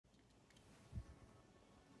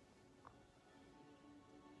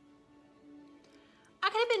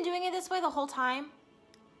could have been doing it this way the whole time.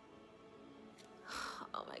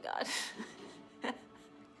 Oh my God.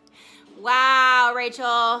 Wow,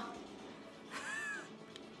 Rachel.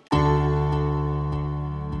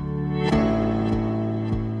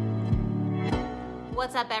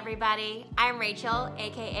 What's up, everybody? I'm Rachel,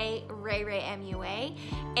 aka Ray Ray MUA,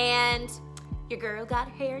 and your girl got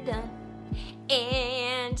her hair done,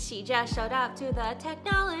 and she just showed up to the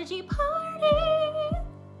technology party.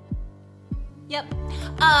 Yep.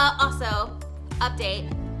 Also, update,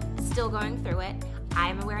 still going through it.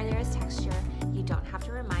 I'm aware there is texture. You don't have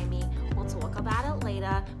to remind me. We'll talk about it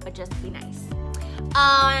later, but just be nice.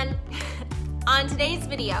 On today's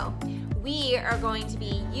video, we are going to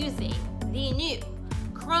be using the new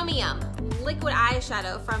Chromium liquid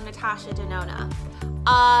eyeshadow from Natasha Denona.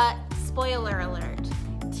 Spoiler alert,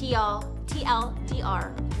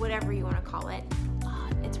 TLDR, whatever you want to call it.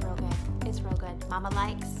 It's real good. It's real good. Mama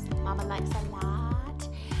likes a lot.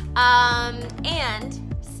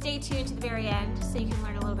 And stay tuned to the very end so you can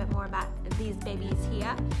learn a little bit more about these babies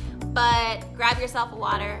here. But grab yourself a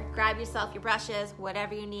water, grab yourself your brushes,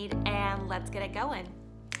 whatever you need, and let's get it going.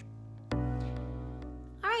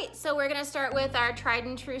 All right, so we're gonna start with our tried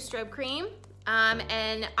and true strobe cream.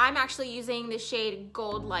 And I'm actually using the shade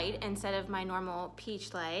Goldlite instead of my normal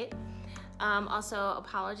peach light. Also,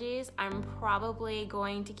 apologies, I'm probably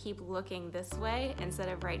going to keep looking this way instead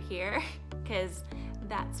of right here because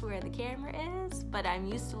that's where the camera is, but I'm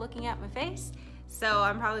used to looking at my face. So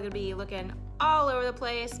I'm probably gonna be looking all over the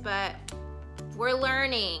place, but we're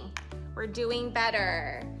learning, we're doing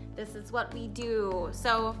better. This is what we do.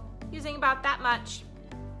 So using about that much,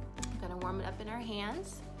 I'm gonna warm it up in our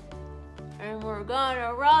hands and we're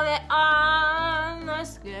gonna rub it on the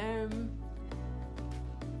skin.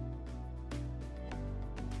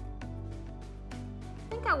 I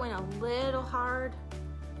think I went a little hard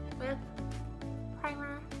with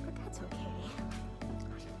primer, but that's okay.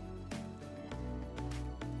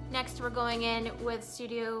 Next, we're going in with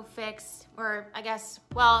Studio Fix, or I guess,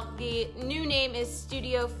 well, the new name is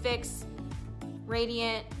Studio Fix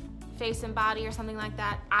Radiant Face and Body or something like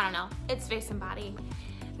that. I don't know, it's Face and Body.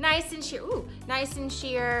 Nice and sheer, ooh, nice and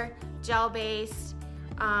sheer, gel based,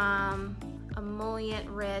 emollient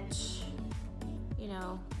rich, you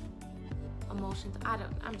know, emulsions.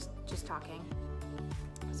 I'm just talking.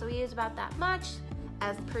 So we use about that much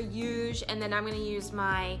as per usual, and then I'm gonna use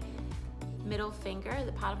my middle finger,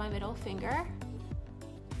 the pot of my middle finger,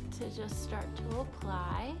 to just start to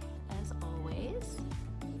apply as always.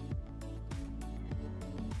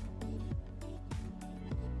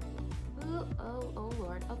 Ooh, oh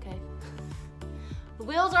Lord, okay. The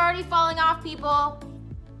wheels are already falling off, people.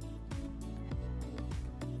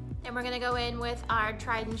 And we're gonna go in with our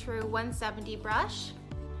tried and true 170 brush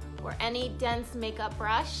or any dense makeup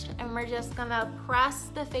brush, and we're just gonna press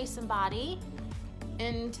the face and body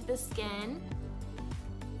into the skin.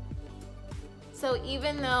 So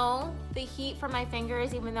even though the heat from my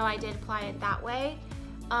fingers, even though I did apply it that way,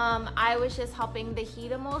 I was just helping the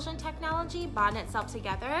heat emulsion technology bond itself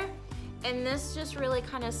together. And this just really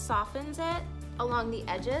kind of softens it along the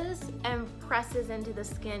edges and presses into the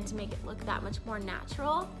skin to make it look that much more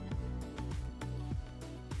natural.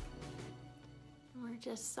 And we're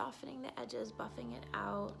just softening the edges, buffing it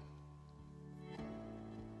out.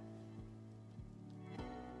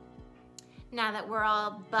 Now that we're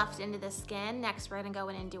all buffed into the skin, next we're gonna go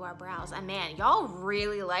in and do our brows. And man, y'all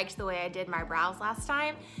really liked the way I did my brows last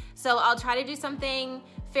time. So I'll try to do something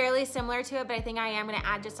fairly similar to it, but I think I am gonna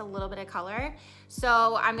add just a little bit of color.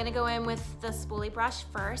 So I'm gonna go in with the spoolie brush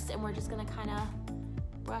first, and we're just gonna kinda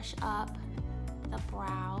brush up the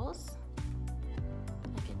brows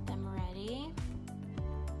and get them ready.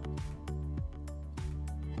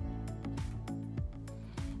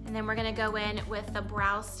 And then we're gonna go in with the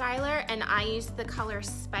brow styler, and I use the color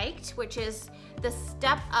Spiked, which is the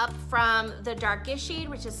step up from the darkest shade,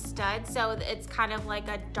 which is Stud. So it's kind of like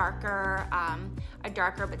a darker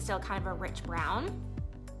but still kind of a rich brown.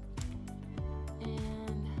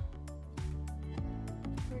 And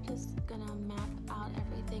we're just gonna map out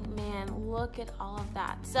everything. Man, look at all of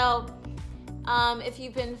that. So if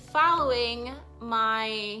you've been following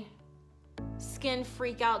my skin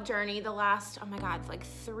freak out journey the last, oh my God, like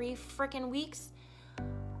 3 freaking weeks.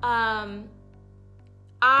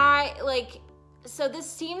 So this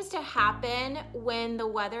seems to happen when the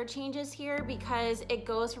weather changes here because it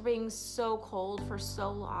goes from being so cold for so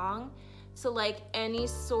long. So like any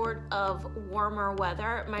sort of warmer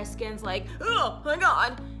weather, my skin's like, oh my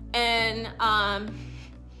God. And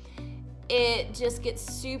it just gets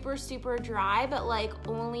super, super dry, but like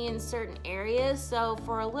only in certain areas. So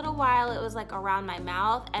for a little while it was like around my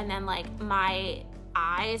mouth, and then like my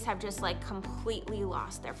eyes have just like completely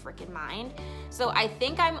lost their freaking mind. So I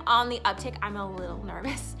think I'm on the uptick. I'm a little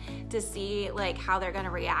nervous to see like how they're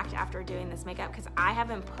gonna react after doing this makeup, because I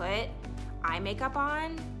haven't put eye makeup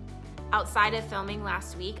on outside of filming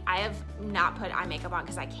last week. I have not put eye makeup on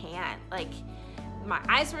because I can't. Like, my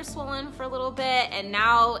eyes were swollen for a little bit and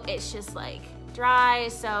now it's just like dry.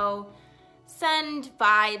 So send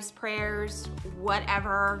vibes, prayers,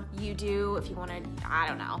 whatever you do. If you want to, I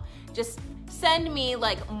don't know, just send me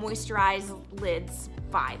like moisturized lids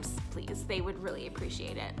vibes, please. They would really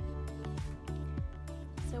appreciate it.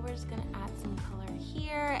 So we're just gonna add some color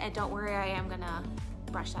here, and don't worry, I am gonna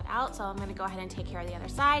brush that out. So I'm gonna go ahead and take care of the other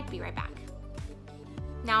side. Be right back.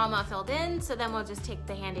 Now I'm all filled in, so then we'll just take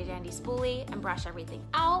the handy dandy spoolie and brush everything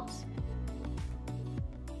out.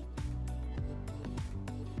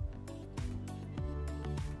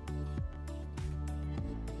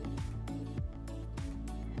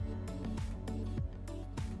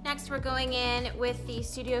 Next, we're going in with the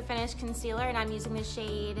Studio Finish Concealer, and I'm using the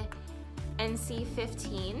shade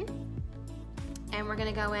NC15. And we're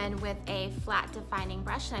gonna go in with a flat defining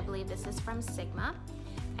brush, and I believe this is from Sigma.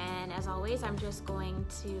 And as always, I'm just going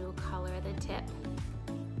to color the tip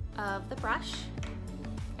of the brush.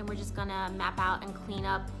 And we're just gonna map out and clean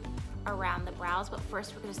up around the brows, but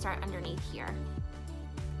first we're gonna start underneath here.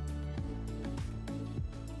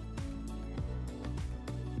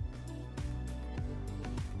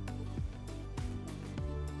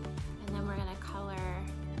 And then we're gonna color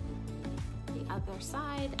the other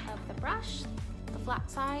side of the brush, the flat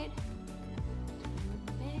side.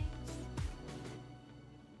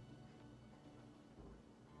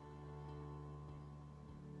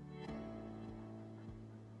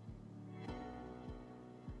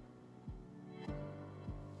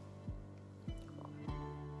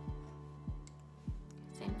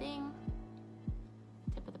 Same thing,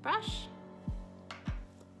 tip of the brush.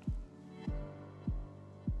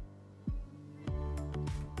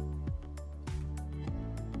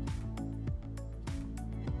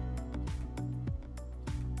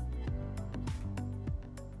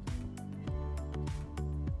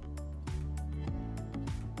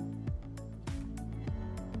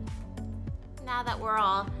 Now that we're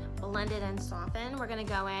all blended and softened, we're gonna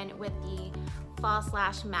go in with the False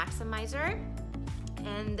Lash Maximizer.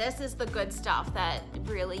 And this is the good stuff that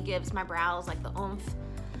really gives my brows like the oomph.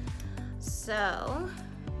 So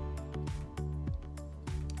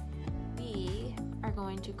we are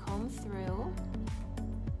going to comb through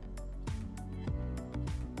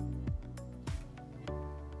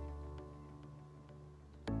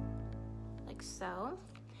like so.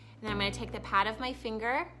 And then I'm gonna take the pad of my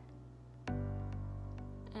finger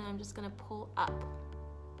and I'm just gonna pull up.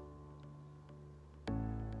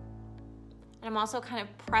 And I'm also kind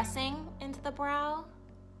of pressing into the brow.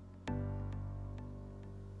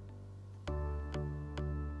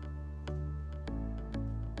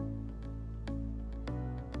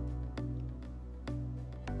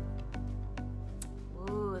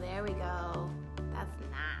 Ooh, there we go. That's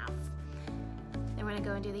nice. Then we're gonna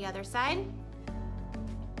go and do the other side.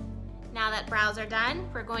 Now that brows are done,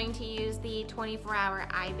 we're going to use the 24-hour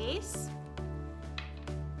eye base,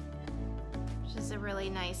 which is a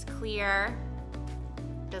really nice clear,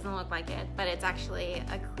 doesn't look like it, but it's actually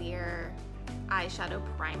a clear eyeshadow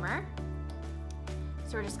primer.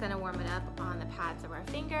 So we're just gonna warm it up on the pads of our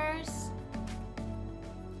fingers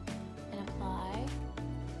and apply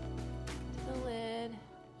to the lid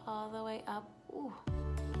all the way up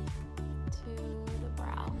to the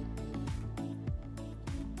brow.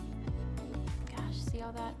 Gosh, see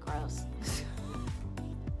all that? Gross.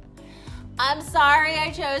 I'm sorry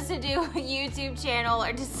I chose to do a YouTube channel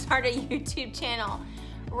or to start a YouTube channel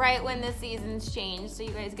right when the seasons change, so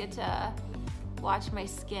you guys get to watch my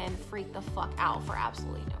skin freak the fuck out for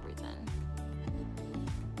absolutely no reason.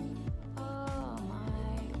 Oh my.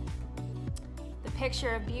 The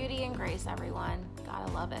picture of beauty and grace, everyone. Gotta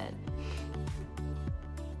love it.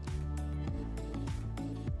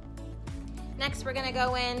 Next, we're gonna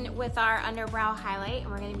go in with our underbrow highlight, and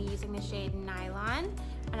we're gonna be using the shade Nylon,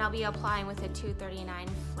 and I'll be applying with a 239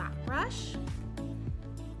 flat brush.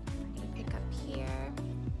 I'm gonna pick up here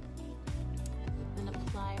and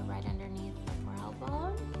apply right underneath the brow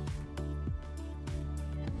bone.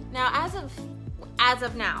 Now, as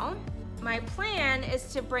of now, my plan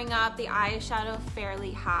is to bring up the eyeshadow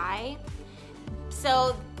fairly high.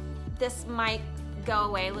 So this might go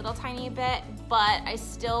away a little tiny bit, but I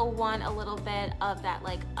still want a little bit of that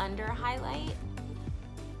like under highlight.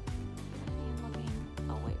 I'm looking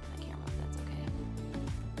away from the camera, if that's okay.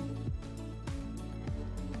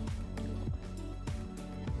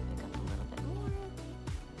 Pick up a little bit more.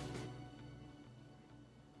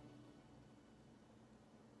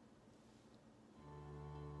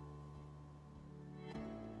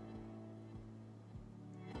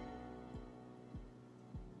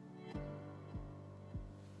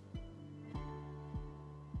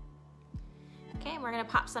 Okay, and we're gonna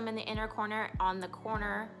pop some in the inner corner on the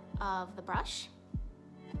corner of the brush.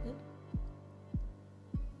 Oop.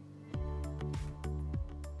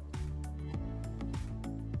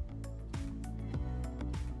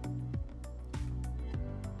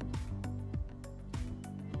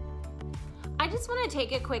 I just want to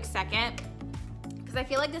take a quick second because I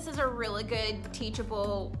feel like this is a really good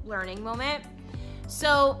teachable learning moment.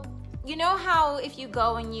 So you know how if you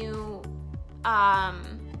go and you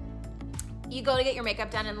go to get your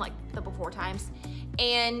makeup done in like the before times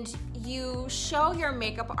and you show your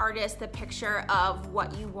makeup artist the picture of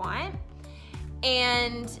what you want,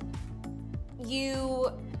 and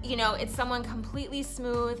you know, it's someone completely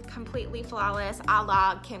smooth, completely flawless, a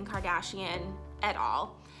la Kim Kardashian et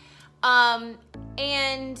al.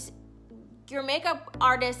 And your makeup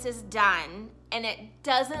artist is done and it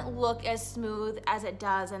doesn't look as smooth as it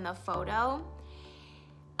does in the photo.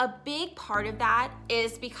 A big part of that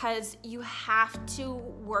is because you have to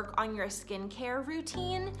work on your skincare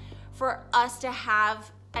routine for us to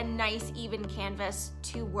have a nice even canvas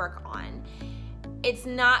to work on. It's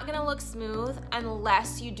not gonna look smooth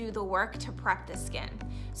unless you do the work to prep the skin.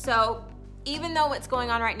 So even though what's going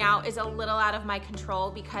on right now is a little out of my control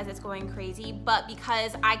because it's going crazy, but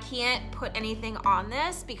because I can't put anything on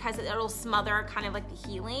this because it'll smother kind of like the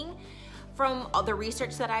healing from all the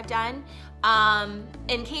research that I've done.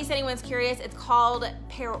 In case anyone's curious, it's called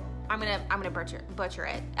I'm gonna butcher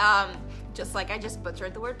it. Just like I just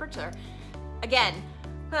butchered the word butcher. Again,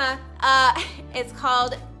 it's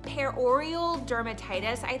called perioral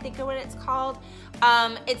dermatitis, I think is what it's called.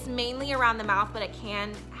 It's mainly around the mouth, but it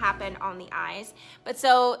can happen on the eyes. But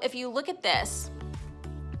so if you look at this,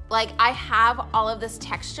 like I have all of this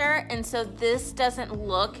texture, and so this doesn't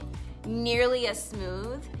look nearly as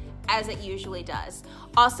smooth as it usually does.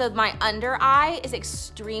 Also, my under eye is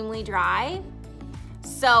extremely dry,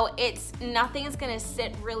 so nothing is gonna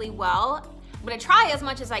sit really well. I'm gonna try as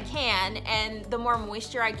much as I can, and the more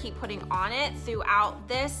moisture I keep putting on it throughout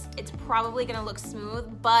this, it's probably gonna look smooth,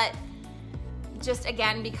 but just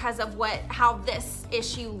again, because of how this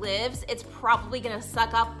issue lives, it's probably gonna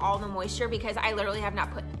suck up all the moisture because I literally have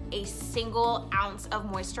not put a single ounce of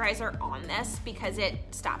moisturizer on this because it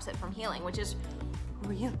stops it from healing, which is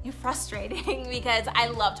really frustrating because I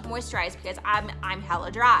love to moisturize because I'm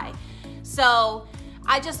hella dry. So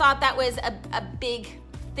I just thought that was a big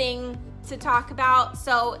thing to talk about.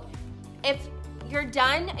 So if you're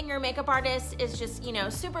done and your makeup artist is just, you know,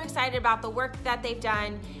 super excited about the work that they've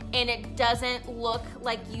done and it doesn't look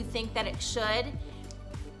like you think that it should,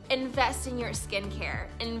 invest in your skincare,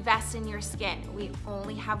 invest in your skin. We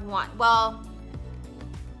only have one. Well,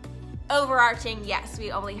 overarching, yes,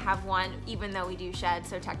 we only have one, even though we do shed,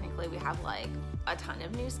 so technically we have like a ton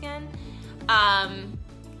of new skin.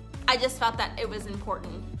 I just felt that it was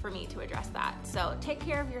important for me to address that. So take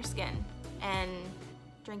care of your skin and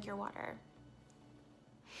drink your water.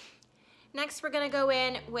 Next, we're gonna go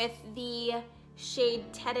in with the shade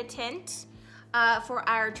Tete a Tint for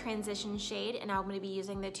our transition shade, and I'm gonna be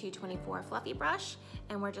using the 224 fluffy brush,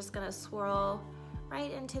 and we're just gonna swirl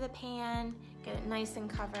right into the pan, get it nice and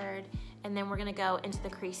covered, and then we're gonna go into the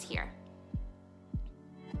crease here.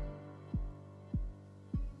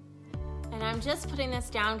 And I'm just putting this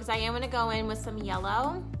down because I am gonna go in with some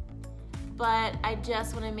yellow, but I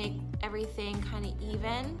just wanna make everything kind of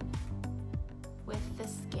even with the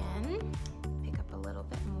skin. Pick up a little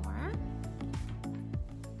bit more.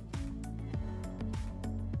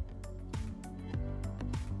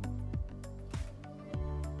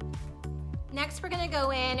 Next, we're gonna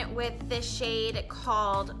go in with this shade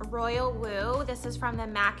called Royal Woo. This is from the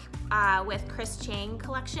MAC with Chris Chang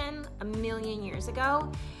collection a million years ago.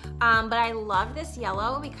 But I love this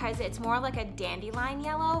yellow because it's more like a dandelion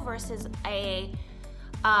yellow versus like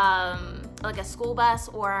a school bus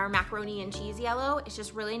or macaroni and cheese yellow. It's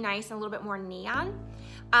just really nice and a little bit more neon.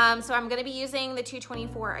 So I'm gonna be using the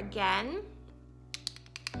 224 again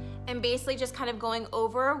and basically just kind of going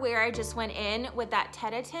over where I just went in with that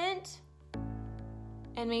Tete a Tint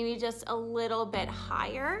and maybe just a little bit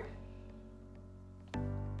higher.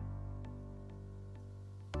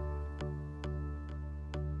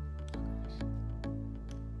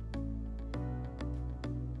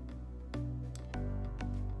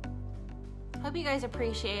 Hope you guys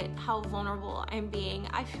appreciate how vulnerable I'm being.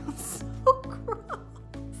 I feel so gross.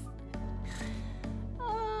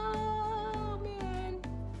 Oh man.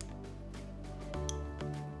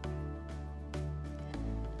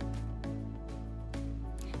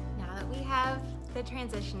 Now that we have the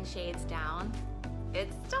transition shades down,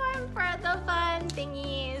 it's time for the fun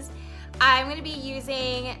thingies. I'm gonna be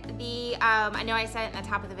using the, I know I said it in the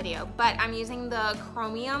top of the video, but I'm using the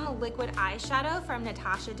Chromium Liquid Eyeshadow from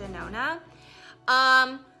Natasha Denona.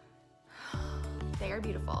 They are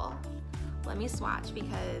beautiful. Let me swatch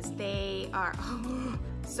because they are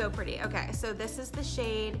so pretty. Okay, so this is the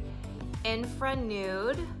shade Infra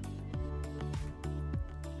Nude.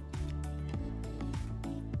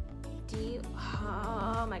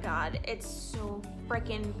 Oh my God, it's so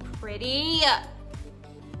freaking pretty.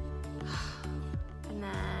 And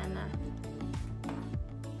then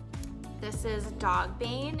this is Dog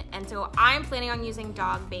Bane, and so I'm planning on using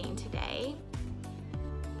Dog Bane today.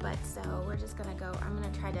 But so we're just gonna go, I'm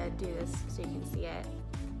gonna try to do this so you can see it,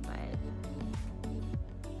 but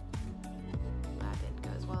that didn't go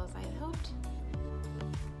as well as I had hoped.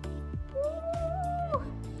 Woo!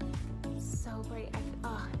 So pretty.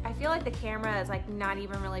 I feel like the camera is like not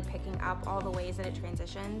even really picking up all the ways that it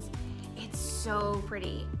transitions. It's so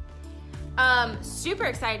pretty. Super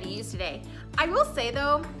excited to use today. I will say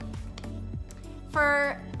though,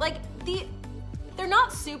 for like they're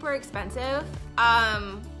not super expensive,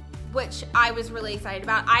 which I was really excited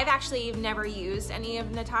about. I've actually never used any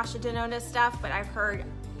of Natasha Denona's stuff, but I've heard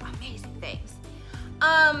amazing things.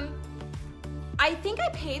 I think I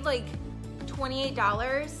paid like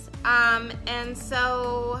 $28, and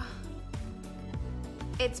so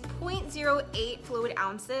it's 0.08 fluid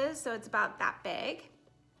ounces, so it's about that big.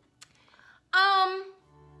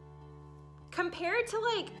 Compared to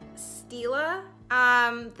like Stila,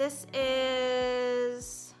 this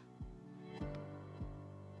is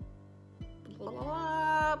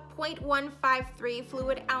 0.153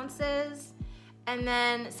 fluid ounces. And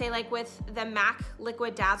then say like with the MAC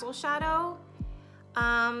Liquid Dazzle Shadow,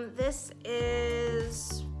 this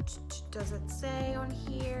is, does it say on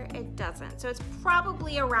here? It doesn't. So it's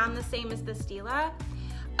probably around the same as the Stila.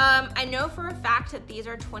 I know for a fact that these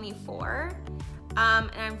are 24.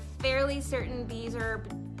 And I'm fairly certain these are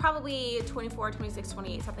probably 24, 26,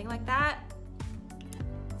 28, something like that.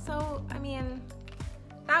 So, I mean,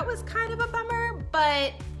 that was kind of a bummer,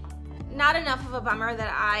 but not enough of a bummer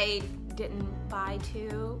that I didn't buy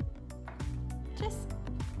two. I'm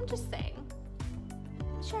just saying.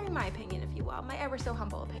 Sharing my opinion, if you will, my ever so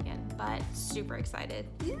humble opinion, but super excited.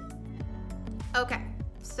 Okay,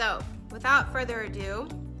 so without further ado,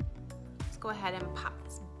 let's go ahead and pop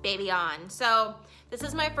this baby on. So this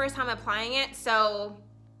is my first time applying it, so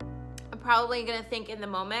I'm probably gonna think in the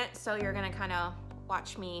moment, so you're gonna kind of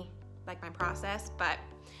watch me like my process. But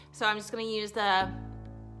so I'm just gonna use the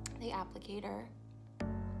applicator.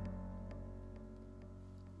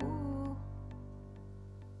 Ooh.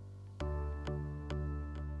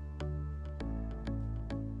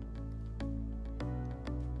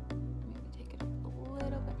 Maybe take it a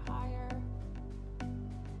little bit higher.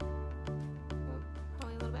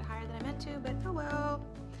 Probably a little bit higher than I meant to, but oh well.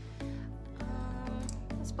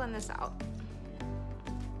 Let's blend this out.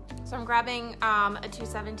 So I'm grabbing a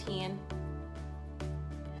 217 and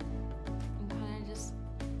kind of just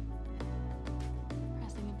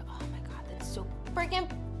pressing it. Oh my God, that's so freaking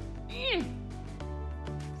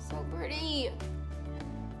so pretty.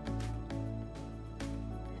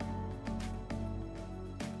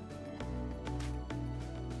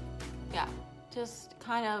 Yeah, just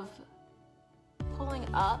kind of pulling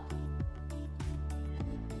up.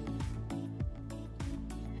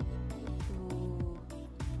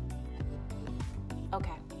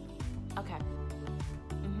 Okay, okay,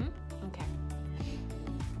 okay.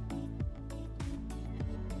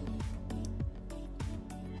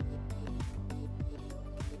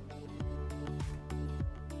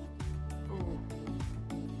 Ooh.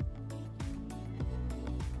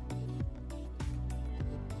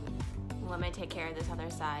 Let me take care of this other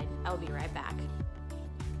side. I'll be right back.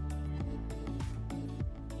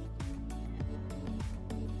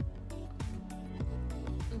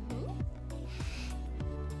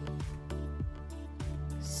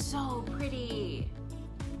 So pretty.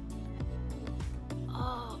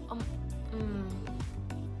 Oh,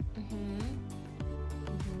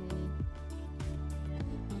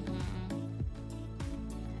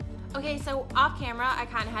 Okay, so off camera, I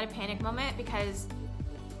kind of had a panic moment because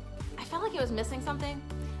I felt like it was missing something.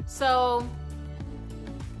 So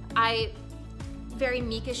I very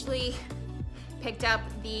meekishly picked up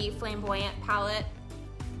the Flamboyant palette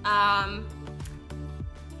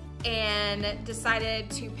and decided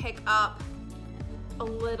to pick up a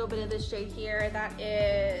little bit of this shade here. That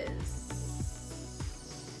is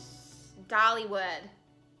Dollywood.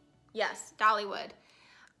 Yes, Dollywood.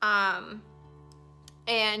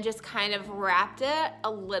 And just kind of wrapped it a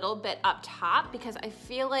little bit up top because I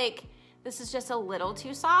feel like this is just a little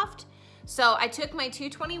too soft. So I took my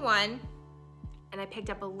 221 and I picked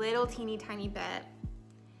up a little teeny tiny bit.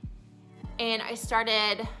 And I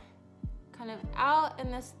started kind of out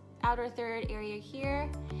in this outer third area here.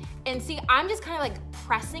 And see, I'm just kind of like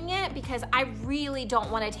pressing it because I really don't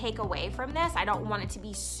want to take away from this. I don't want it to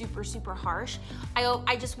be super, super harsh. I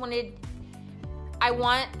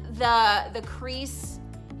want the crease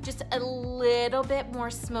just a little bit more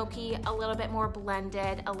smoky, a little bit more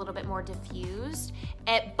blended, a little bit more diffused,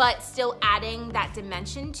 but still adding that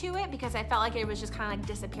dimension to it because I felt like it was just kind of like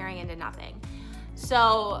disappearing into nothing.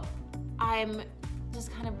 So I'm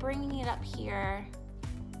just kind of bringing it up here.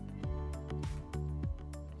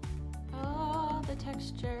 Oh, the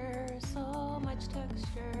texture, so much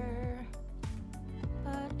texture.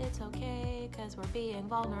 But it's okay, because we're being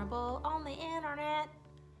vulnerable on the internet.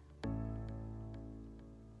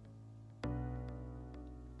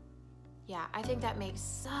 Yeah, I think that makes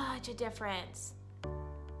such a difference.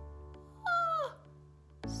 Oh,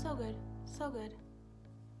 so good, so good.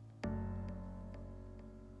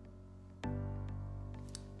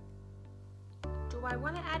 Do I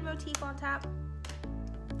want to add motif on top?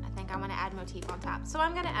 I think I want to add motif on top. So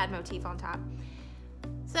I'm going to add motif on top.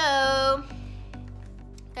 So,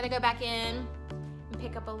 gotta go back in and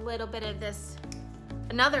pick up a little bit of this,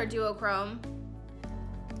 another duochrome.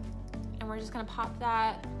 And we're just going to pop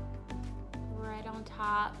that right on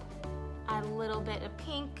top. Add a little bit of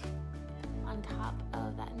pink on top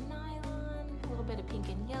of that nylon. A little bit of pink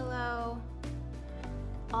and yellow.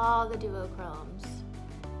 All the duochromes.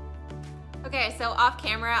 Okay, so off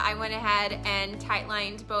camera, I went ahead and tight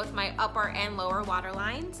lined both my upper and lower water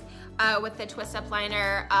lines with the Twist Up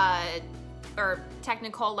liner or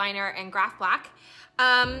Technakohl liner and Graphblack.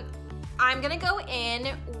 I'm gonna go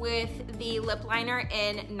in with the lip liner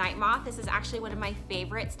in Nightmoth. This is actually one of my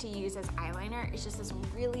favorites to use as eyeliner. It's just this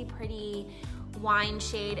really pretty wine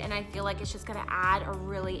shade, and I feel like it's just gonna add a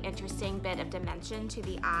really interesting bit of dimension to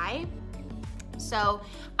the eye. So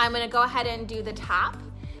I'm gonna go ahead and do the top.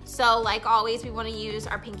 So like always, we want to use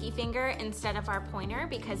our pinky finger instead of our pointer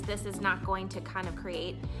because this is not going to kind of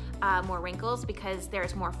create more wrinkles because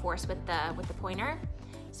there's more force with the pointer.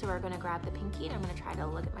 So we're going to grab the pinky, and I'm going to try to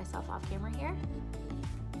look at myself off camera here.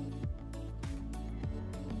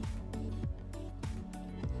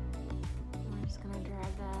 We're just going to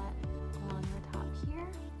drag that along the top here.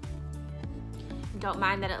 Don't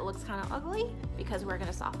mind that it looks kind of ugly because we're going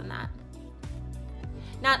to soften that.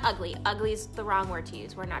 Not ugly. Ugly is the wrong word to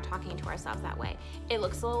use. We're not talking to ourselves that way. It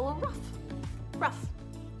looks a little rough. Rough.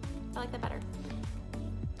 I like that better.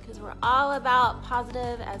 Because we're all about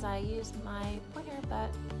positive as I use my pointer,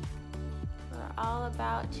 but we're all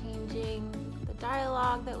about changing the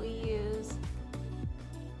dialogue that we use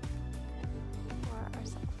for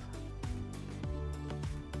ourselves.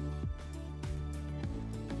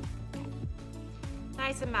 Okay.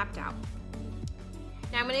 Nice and mapped out.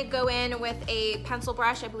 Now I'm gonna go in with a pencil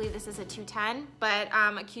brush. I believe this is a 210, but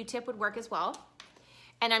a Q-tip would work as well.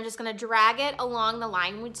 And I'm just gonna drag it along the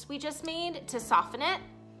line which we just made to soften it.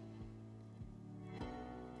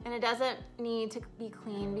 And it doesn't need to be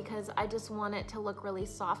clean because I just want it to look really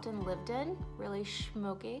soft and lived in, really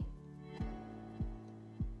smoky.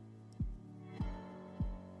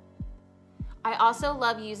 I also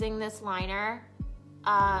love using this liner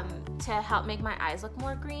to help make my eyes look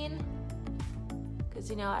more green. Because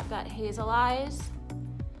you know, I've got hazel eyes.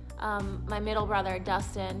 My middle brother,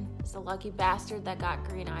 Dustin, is the lucky bastard that got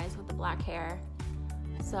green eyes with the black hair.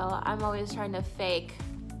 So I'm always trying to fake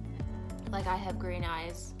like I have green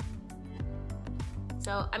eyes.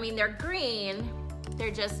 So, I mean, they're green, they're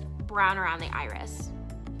just brown around the iris.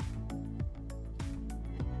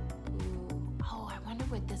 Ooh. Oh, I wonder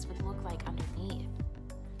what this would look like underneath.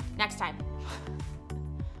 Next time.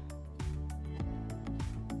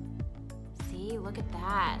 See, look at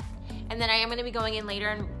that. And then I am gonna be going in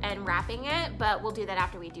later and wrapping it, but we'll do that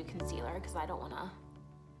after we do concealer because I don't wanna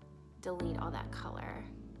delete all that color.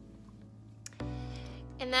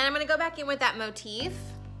 And then I'm gonna go back in with that motif,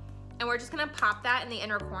 and we're just gonna pop that in the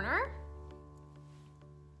inner corner.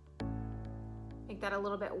 Make that a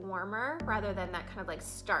little bit warmer rather than that kind of like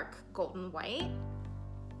stark golden white.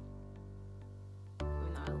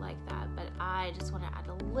 Even though I like that, but I just wanna add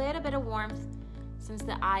a little bit of warmth since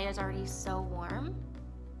the eye is already so warm.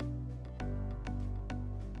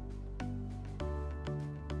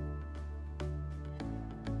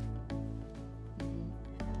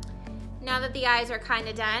 Now that the eyes are kind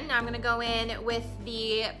of done, now I'm gonna go in with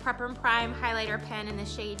the Prep and Prime highlighter pen in the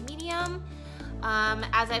shade medium.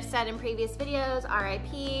 As I've said in previous videos,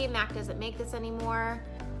 RIP, MAC doesn't make this anymore,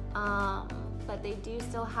 but they do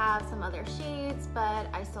still have some other shades, but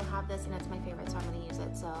I still have this and it's my favorite, so I'm gonna use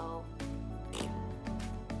it, so.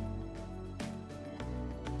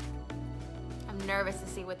 nervous to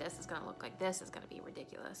see what this is gonna look like. This is gonna be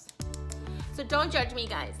ridiculous. So don't judge me,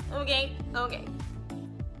 guys, okay? Okay.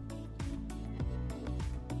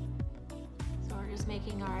 So we're just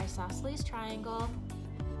making our isosceles triangle,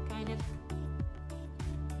 kind of.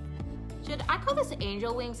 Should I call this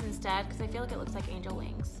angel wings instead? Because I feel like it looks like angel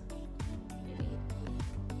wings. Maybe.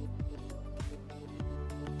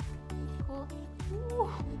 Cool. Ooh.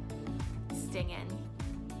 Stinging.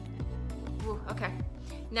 Ooh, okay.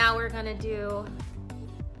 Now we're gonna do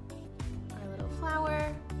our little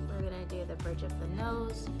flower. We're gonna do the bridge of the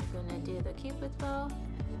nose. We're gonna do the cupid's bow.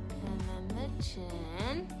 And then the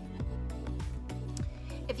chin.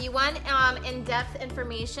 If you want in-depth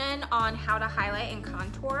information on how to highlight and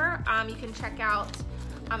contour, you can check out,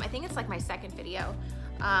 I think it's like my second video.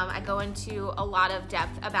 I go into a lot of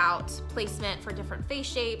depth about placement for different face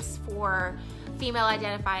shapes, for female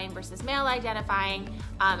identifying versus male identifying,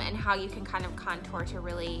 and how you can kind of contour to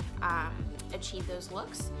really achieve those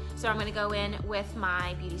looks. So I'm gonna go in with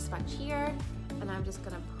my beauty sponge here, and I'm just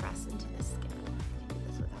gonna press into the skin. I can do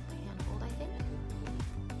this without the handhold, I think.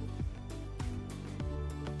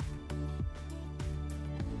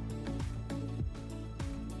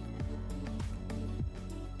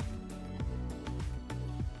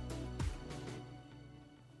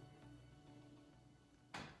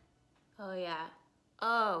 Oh yeah.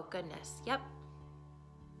 Oh goodness. Yep.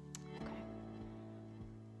 Okay.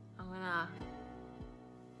 I'm gonna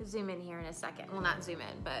zoom in here in a second. Well, not zoom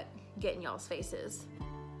in, but get in y'all's faces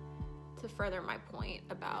to further my point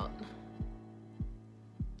about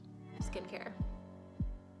skincare.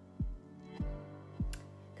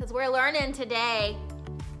 Because we're learning today.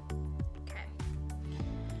 Okay.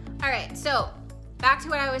 All right, so back to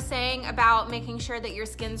what I was saying about making sure that your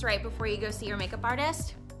skin's right before you go see your makeup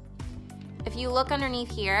artist. If you look underneath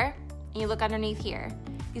here, and you look underneath here,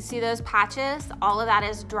 you see those patches? All of that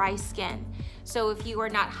is dry skin. So if you are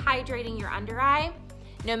not hydrating your under eye,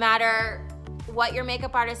 no matter what your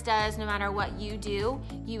makeup artist does, no matter what you do,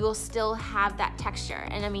 you will still have that texture.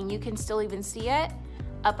 And I mean, you can still even see it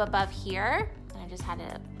up above here. I just had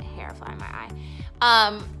a hair fly in my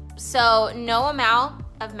eye. So no amount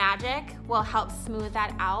of magic will help smooth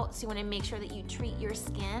that out. So you wanna make sure that you treat your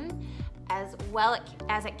skin as well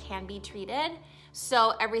as it can be treated,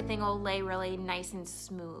 so everything will lay really nice and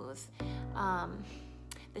smooth.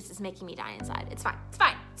 This is making me die inside. It's fine, it's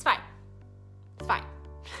fine, it's fine, it's fine.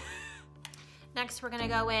 Next, we're gonna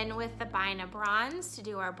go in with the Baina Bronze to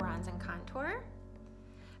do our bronze and contour.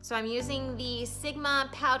 So I'm using the Sigma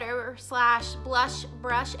Powder / Blush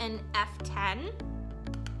Brush in F10.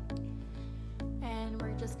 And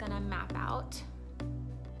we're just gonna map out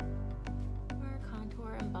our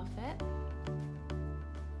contour and buff it.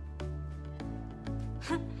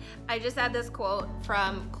 I just had this quote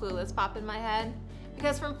from Clueless pop in my head,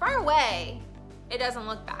 because from far away, it doesn't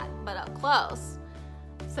look bad, but up close.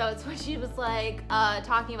 So it's when she was like,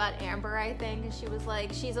 talking about Amber, I think, and she was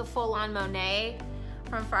like, she's a full-on Monet.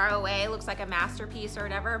 From far away, looks like a masterpiece or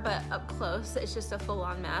whatever, but up close, it's just a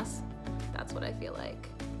full-on mess. That's what I feel like.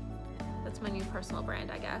 That's my new personal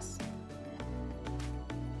brand, I guess.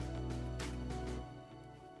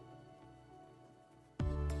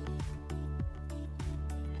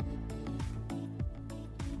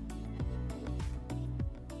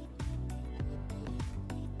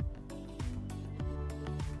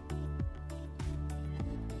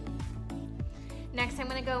 Next, I'm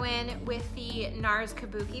gonna go in with the NARS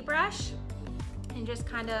Kabuki brush and just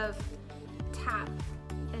kind of tap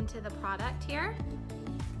into the product here.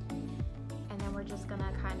 And then we're just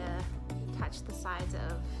gonna kind of touch the sides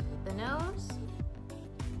of the nose.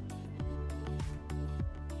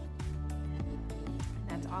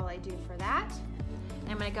 That's all I do for that.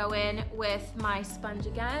 And I'm gonna go in with my sponge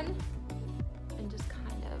again and just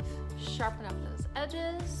kind of sharpen up those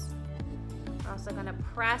edges. We're also gonna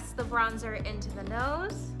press the bronzer into the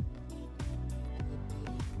nose.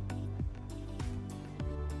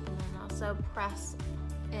 And then also press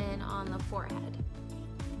in on the forehead.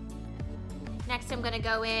 Next, I'm gonna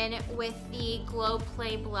go in with the Glow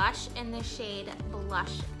Play blush in the shade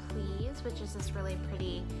Blush Please, which is this really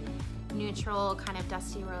pretty neutral kind of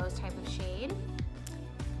dusty rose type of shade.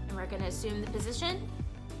 And we're gonna assume the position.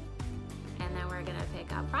 And then we're gonna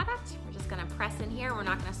pick up product. We're just gonna press in here. We're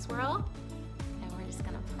not gonna swirl. Just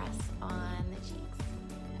gonna press on the cheeks.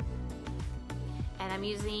 And I'm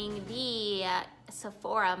using the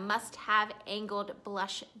Sephora Must Have Angled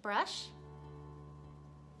Blush Brush.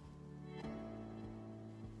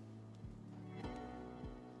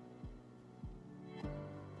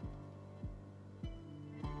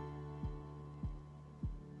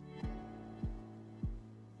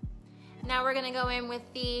 Now we're gonna go in with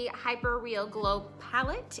the HyperReal Glow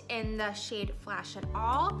Palette in the shade Flash It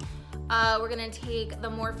All. We're gonna take the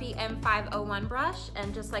Morphe M501 brush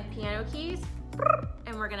and just like piano keys,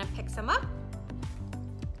 and we're gonna pick some up.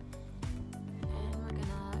 And we're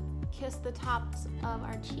gonna kiss the tops of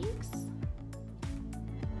our cheeks.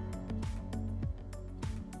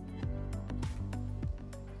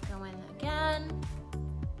 Go in again.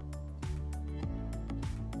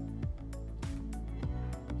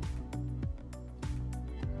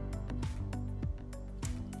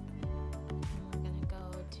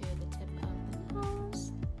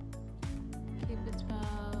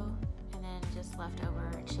 Leftover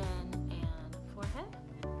chin and forehead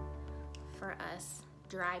for us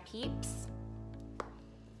dry peeps.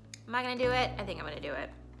 Am I gonna do it? I think I'm gonna do it.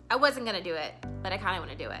 I wasn't gonna do it, but I kind of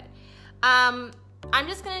want to do it. I'm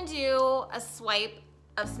just gonna do a swipe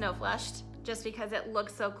of Snowflushed just because it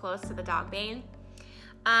looks so close to the dog bane.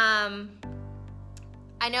 I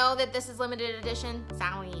know that this is limited edition,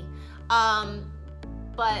 sorry,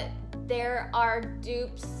 but there are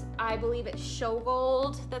dupes. I believe it's Show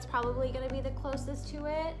Gold. That's probably gonna be the closest to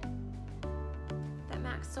it that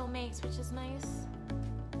MAC still makes, which is nice.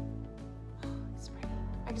 It's pretty.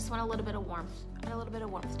 I just want a little bit of warmth. Add a little bit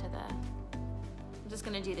of warmth to the, I'm just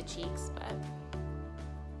gonna do the cheeks, but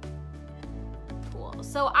cool.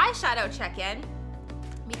 So eyeshadow check-in,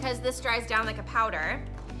 because this dries down like a powder,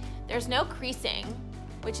 there's no creasing,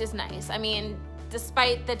 which is nice. I mean,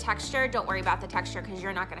 despite the texture, don't worry about the texture because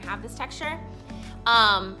you're not gonna have this texture.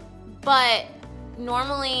 But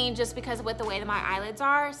normally, just because with the way that my eyelids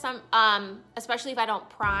are, especially if I don't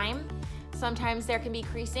prime, sometimes there can be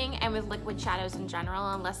creasing, and with liquid shadows in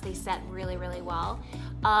general, unless they set really, really well,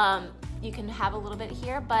 you can have a little bit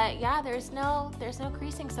here, but yeah, there's no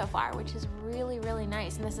creasing so far, which is really, really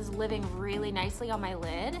nice. And this is living really nicely on my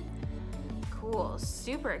lid. Cool,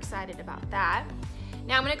 super excited about that.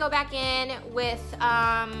 Now I'm gonna go back in with,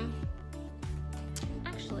 actually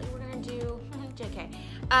we're gonna do, JK.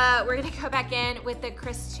 We're gonna go back in with the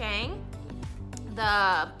Chris Chang,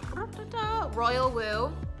 the Royal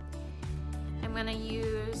Woo. I'm gonna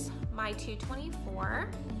use my 224.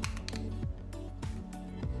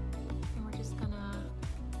 And we're just gonna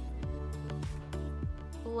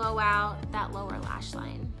blow out that lower lash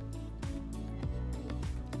line.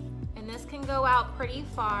 And this can go out pretty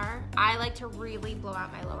far. I like to really blow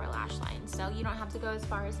out my lower lash line. So you don't have to go as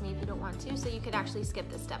far as me if you don't want to. So you could actually skip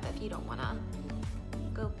this step if you don't wanna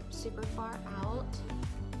go super far out.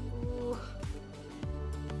 Ooh.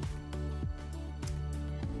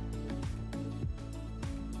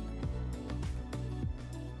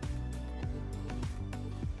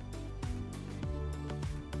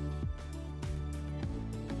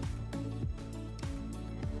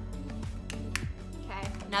 Okay,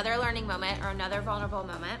 another learning moment or another vulnerable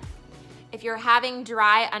moment. If you're having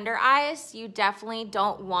dry under eyes, you definitely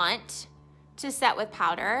don't want to set with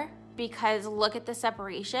powder, because look at the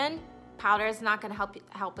separation. Powder is not gonna help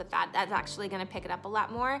with that. That's actually gonna pick it up a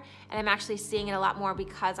lot more, and I'm actually seeing it a lot more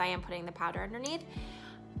because I am putting the powder underneath.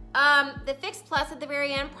 The Fix Plus at the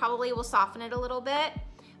very end probably will soften it a little bit,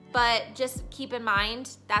 but just keep in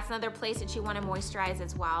mind, that's another place that you wanna moisturize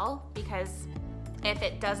as well, because if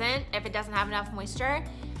it doesn't have enough moisture,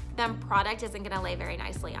 then product isn't gonna lay very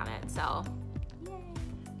nicely on it, so. Yay.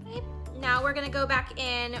 Okay. Now we're gonna go back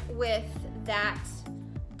in with that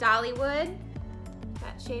Dollywood,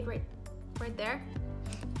 that shade right there,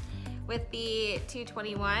 with the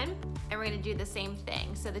 221, and we're gonna do the same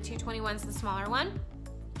thing. So the 221 is the smaller one.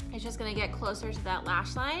 It's just gonna get closer to that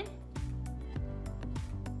lash line.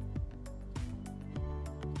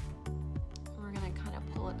 And we're gonna kind of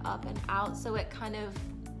pull it up and out so it kind of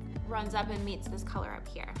runs up and meets this color up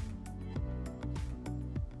here.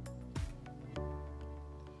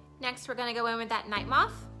 Next, we're gonna go in with that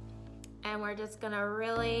Nightmoth. And we're just gonna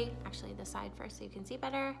really, actually this side first so you can see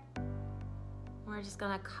better. We're just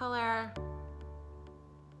gonna color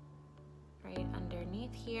right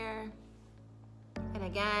underneath here. And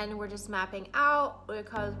again, we're just mapping out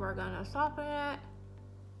because we're gonna soften it.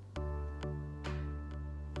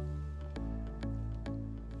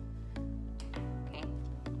 Okay,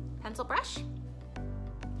 pencil brush.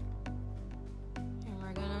 And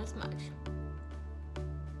we're gonna smudge.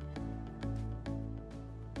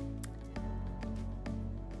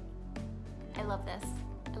 I love this.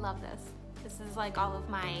 I love this. This is like all of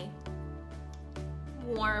my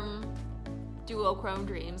warm duochrome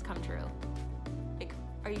dreams come true. Like,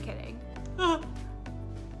 are you kidding?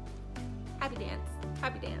 Happy dance,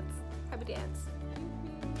 happy dance, happy dance.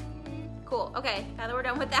 Cool, okay, now that we're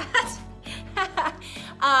done with that,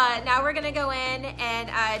 now we're gonna go in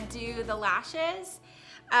and do the lashes.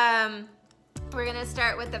 We're gonna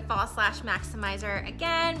start with the False Lash Maximizer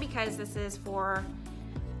again, because this is for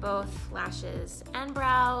both lashes and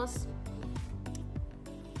brows.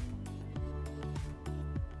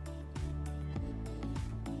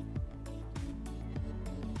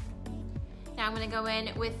 Now I'm gonna go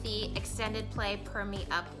in with the Extended Play Perm Me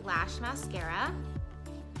Up Lash Mascara.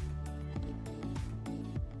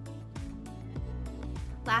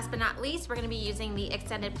 Last but not least, we're gonna be using the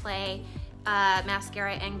Extended Play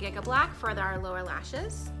Mascara and Gigablack for our lower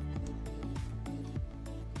lashes.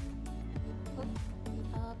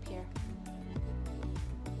 Up here.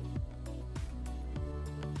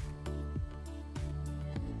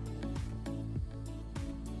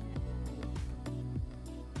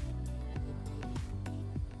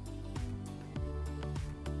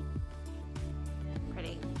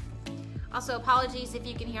 Pretty. Also, apologies if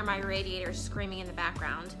you can hear my radiator screaming in the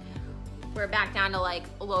background. We're back down to like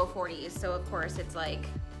low 40s, so of course it's like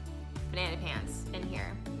banana pants in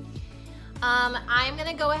here. I'm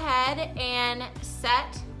gonna go ahead and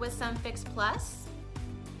set with some Fix Plus.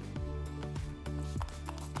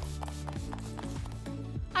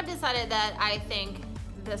 I've decided that I think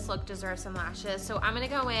this look deserves some lashes, so I'm gonna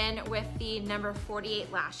go in with the number 48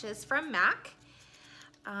 lashes from MAC.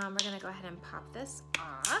 We're gonna go ahead and pop this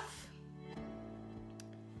off.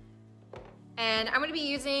 And I'm gonna be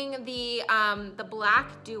using the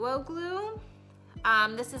black duo glue.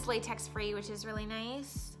 This is latex free, which is really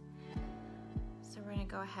nice. So we're gonna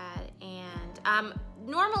go ahead and,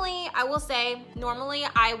 normally, I will say, normally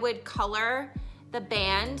I would color the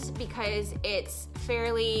band because it's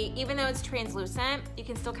fairly, even though it's translucent, you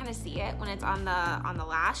can still kind of see it when it's on the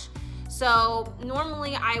lash. So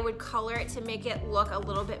normally I would color it to make it look a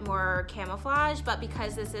little bit more camouflage, but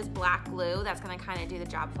because this is black glue, that's gonna kind of do the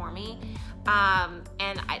job for me.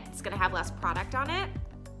 It's gonna have less product on it.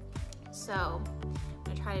 So I'm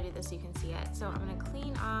gonna try to do this so you can see it. So I'm gonna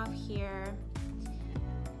clean off here,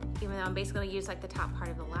 even though I'm basically gonna use like the top part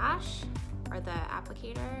of the lash or the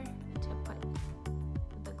applicator to put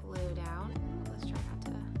the glue down. Let's try not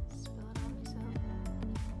to spill it on myself.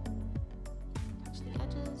 Touch the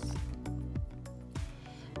edges.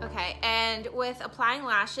 Okay, and with applying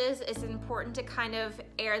lashes, it's important to kind of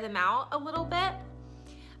air them out a little bit.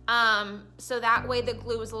 So that way the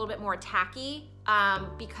glue is a little bit more tacky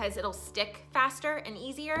because it'll stick faster and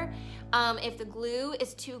easier. If the glue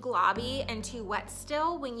is too globby and too wet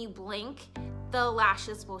still, when you blink, the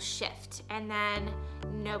lashes will shift, and then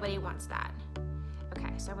nobody wants that.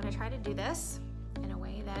 Okay, so I'm gonna try to do this in a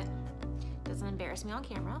way that doesn't embarrass me on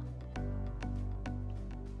camera.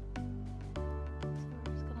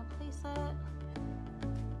 I'm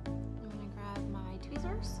gonna grab my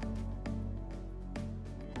tweezers.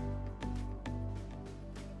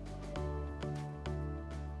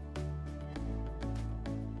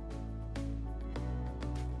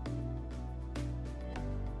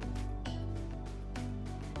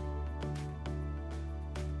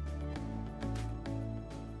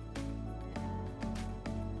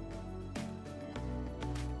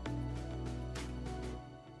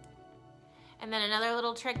 And then another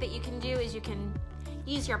little trick that you can do is you can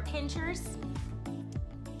use your pinchers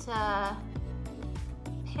to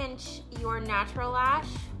pinch your natural lash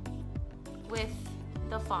with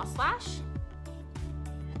the false lash.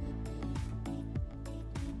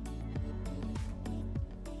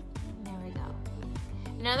 There we go.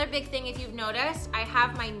 Another big thing, if you've noticed, I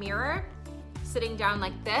have my mirror sitting down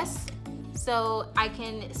like this, so I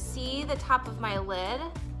can see the top of my lid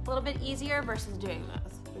a little bit easier versus doing this.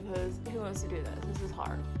 Because who wants to do this? This is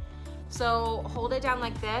hard. So hold it down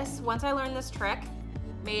like this. Once I learned this trick,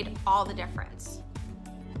 made all the difference.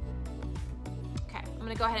 Okay, I'm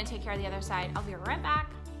gonna go ahead and take care of the other side. I'll be right back.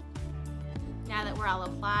 Now that we're all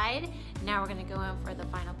applied, now we're gonna go in for the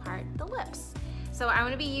final part, the lips. So I'm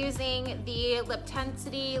gonna be using the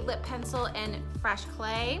Liptensity lip pencil in Fresh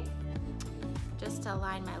Clay, just to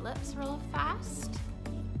align my lips real fast.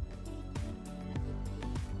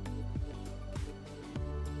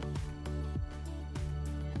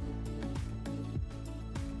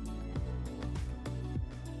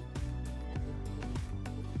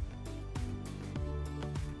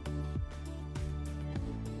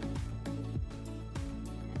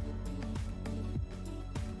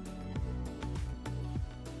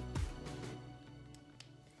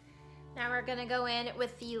 Now we're gonna go in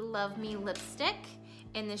with the Love Me lipstick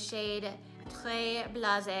in the shade Très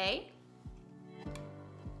Blase.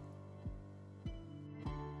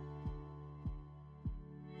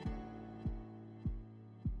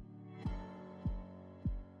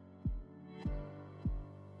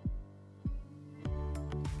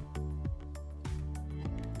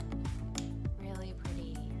 Really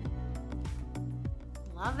pretty.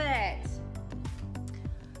 love it.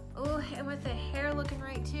 Oh, and with the hair looking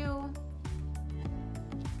right too.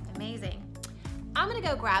 Amazing. I'm gonna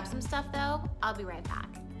go grab some stuff though. I'll be right back.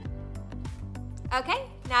 Okay,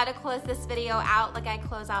 now to close this video out like I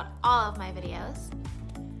close out all of my videos.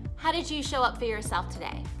 How did you show up for yourself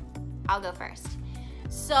today? I'll go first.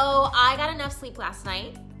 So I got enough sleep last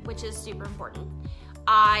night, which is super important.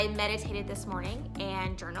 I meditated this morning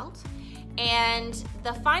and journaled. And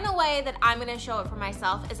the final way that I'm gonna show up for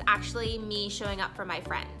myself is actually me showing up for my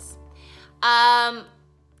friends. I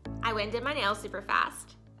went and did my nails super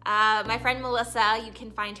fast. My friend Melissa, you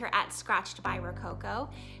can find her at Scratched by Rococo.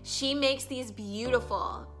 She makes these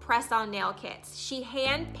beautiful press-on nail kits. She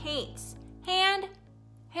hand paints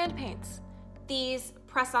these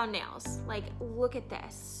press-on nails. Like, look at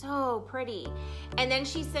this, so pretty. And then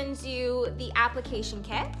she sends you the application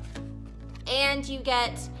kit, and you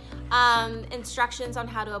get instructions on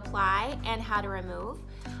how to apply and how to remove.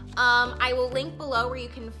 I will link below where you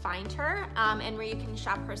can find her and where you can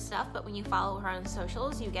shop her stuff, but when you follow her on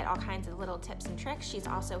socials, you get all kinds of little tips and tricks. She's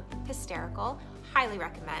also hysterical, highly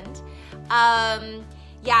recommend.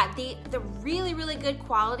 Yeah, the really, really good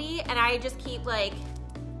quality, and I just keep like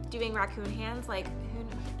doing raccoon hands, like,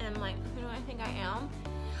 who do I think I am?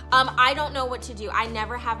 I don't know what to do. I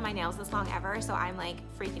never have my nails this long ever, so I'm like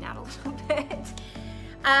freaking out a little bit.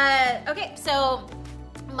 Okay, so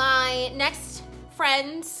my next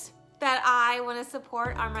friends that I want to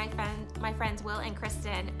support are my friends Will and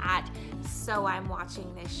Kristen at So I'm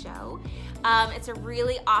Watching This Show. It's a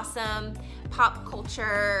really awesome pop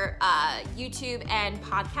culture YouTube and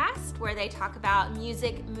podcast where they talk about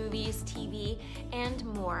music, movies, TV, and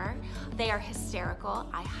more. They are hysterical.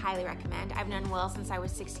 I highly recommend. I've known Will since I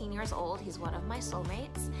was 16 years old. He's one of my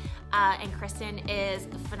soulmates. And Kristen is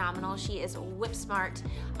phenomenal. She is whip smart.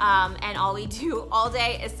 And all we do all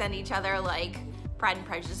day is send each other like Pride and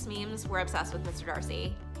Prejudice memes. We're obsessed with Mr.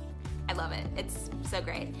 Darcy. I love it. It's so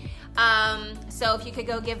great. So if you could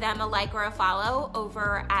go give them a like or a follow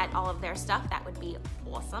over at all of their stuff, that would be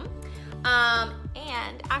awesome.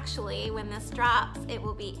 And actually, when this drops, it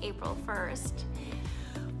will be April 1st,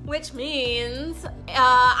 which means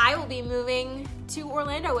I will be moving to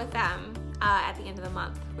Orlando with them at the end of the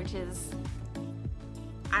month, which is,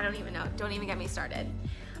 I don't even know. Don't even get me started.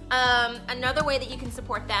 Another way that you can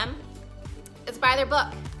support them is buy their book,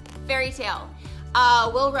 Fairy Tale.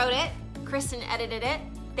 Will wrote it, Kristen edited it,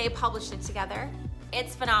 they published it together.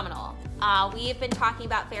 It's phenomenal. We've been talking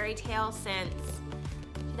about Fairy Tale since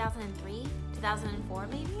 2003, 2004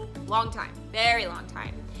 maybe? Long time, very long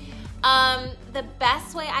time. The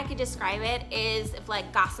best way I could describe it is if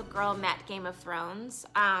like Gossip Girl met Game of Thrones,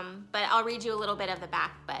 but I'll read you a little bit of the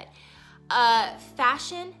back, but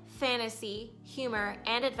fashion, fantasy, humor,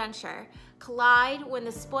 and adventure collide when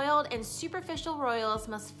the spoiled and superficial royals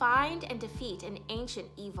must find and defeat an ancient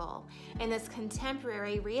evil in this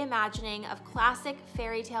contemporary reimagining of classic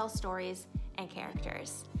fairy tale stories and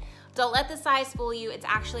characters. Don't let the size fool you. It's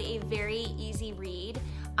actually a very easy read.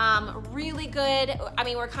 Really good. I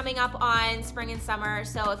mean, we're coming up on spring and summer,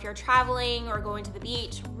 so if you're traveling or going to the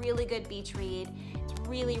beach, really good beach read. It's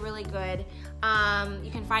really, really good.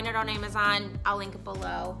 You can find it on Amazon. I'll link it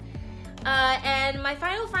below. And my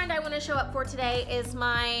final friend I want to show up for today is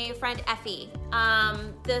my friend Effie.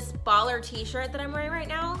 This baller t-shirt that I'm wearing right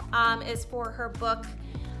now is for her book,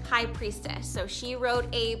 High Priestess. So she wrote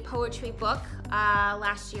a poetry book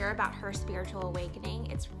last year about her spiritual awakening.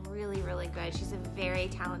 It's really, really good. She's a very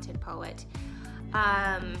talented poet.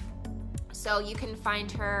 So you can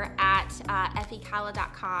find her at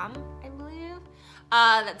effiekala.com, I believe.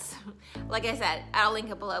 That's, like I said, I'll link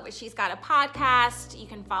it below, but she's got a podcast. You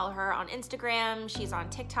can follow her on Instagram. She's on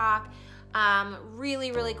TikTok.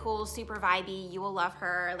 Really, really cool, super vibey. You will love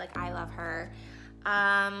her, like I love her.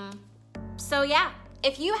 So yeah,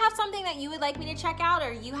 if you have something that you would like me to check out,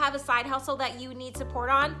 or you have a side hustle that you need support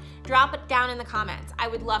on, drop it down in the comments. I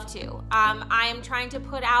would love to. I am trying to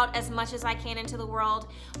put out as much as I can into the world.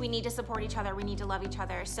 We need to support each other. We need to love each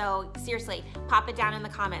other. So seriously, pop it down in the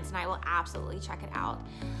comments and I will absolutely check it out.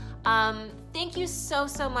 Thank you so,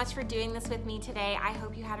 so much for doing this with me today. I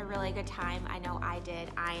hope you had a really good time. I know I did.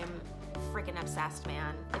 I am freaking obsessed,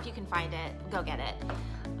 man. If you can find it, go get it.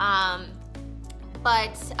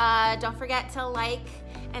 But don't forget to like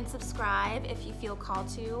and subscribe if you feel called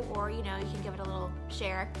to, or you know, you can give it a little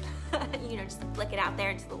share. You know, just flick it out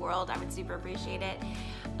there into the world. I would super appreciate it.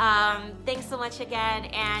 Thanks so much again,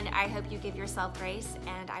 and I hope you give yourself grace,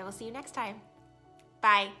 and I will see you next time.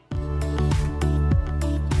 Bye.